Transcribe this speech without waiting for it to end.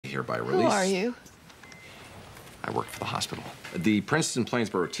hereby Who release. are you? I work for the hospital. The Princeton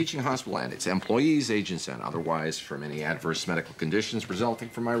Plainsboro Teaching Hospital and its employees, agents, and otherwise from any adverse medical conditions resulting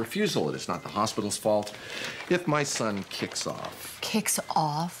from my refusal. It is not the hospital's fault if my son kicks off. Kicks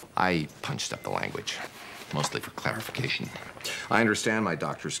off? I punched up the language, mostly for clarification. I understand my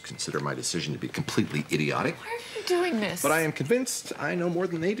doctors consider my decision to be completely idiotic. Why are you doing this? But I am convinced I know more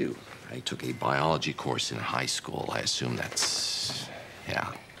than they do. I took a biology course in high school. I assume that's,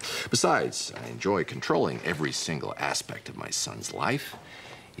 yeah. Besides, I enjoy controlling every single aspect of my son's life,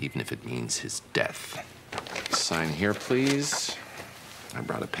 even if it means his death. Sign here, please. I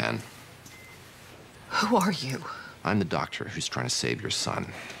brought a pen. Who are you? I'm the doctor who's trying to save your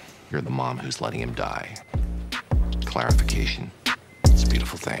son. You're the mom who's letting him die. Clarification. It's a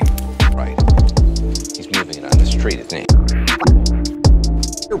beautiful thing. Right. He's moving it on the street, isn't he?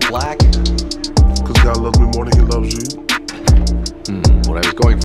 You're black. 'Cause God loves me more than he loves you. What I was going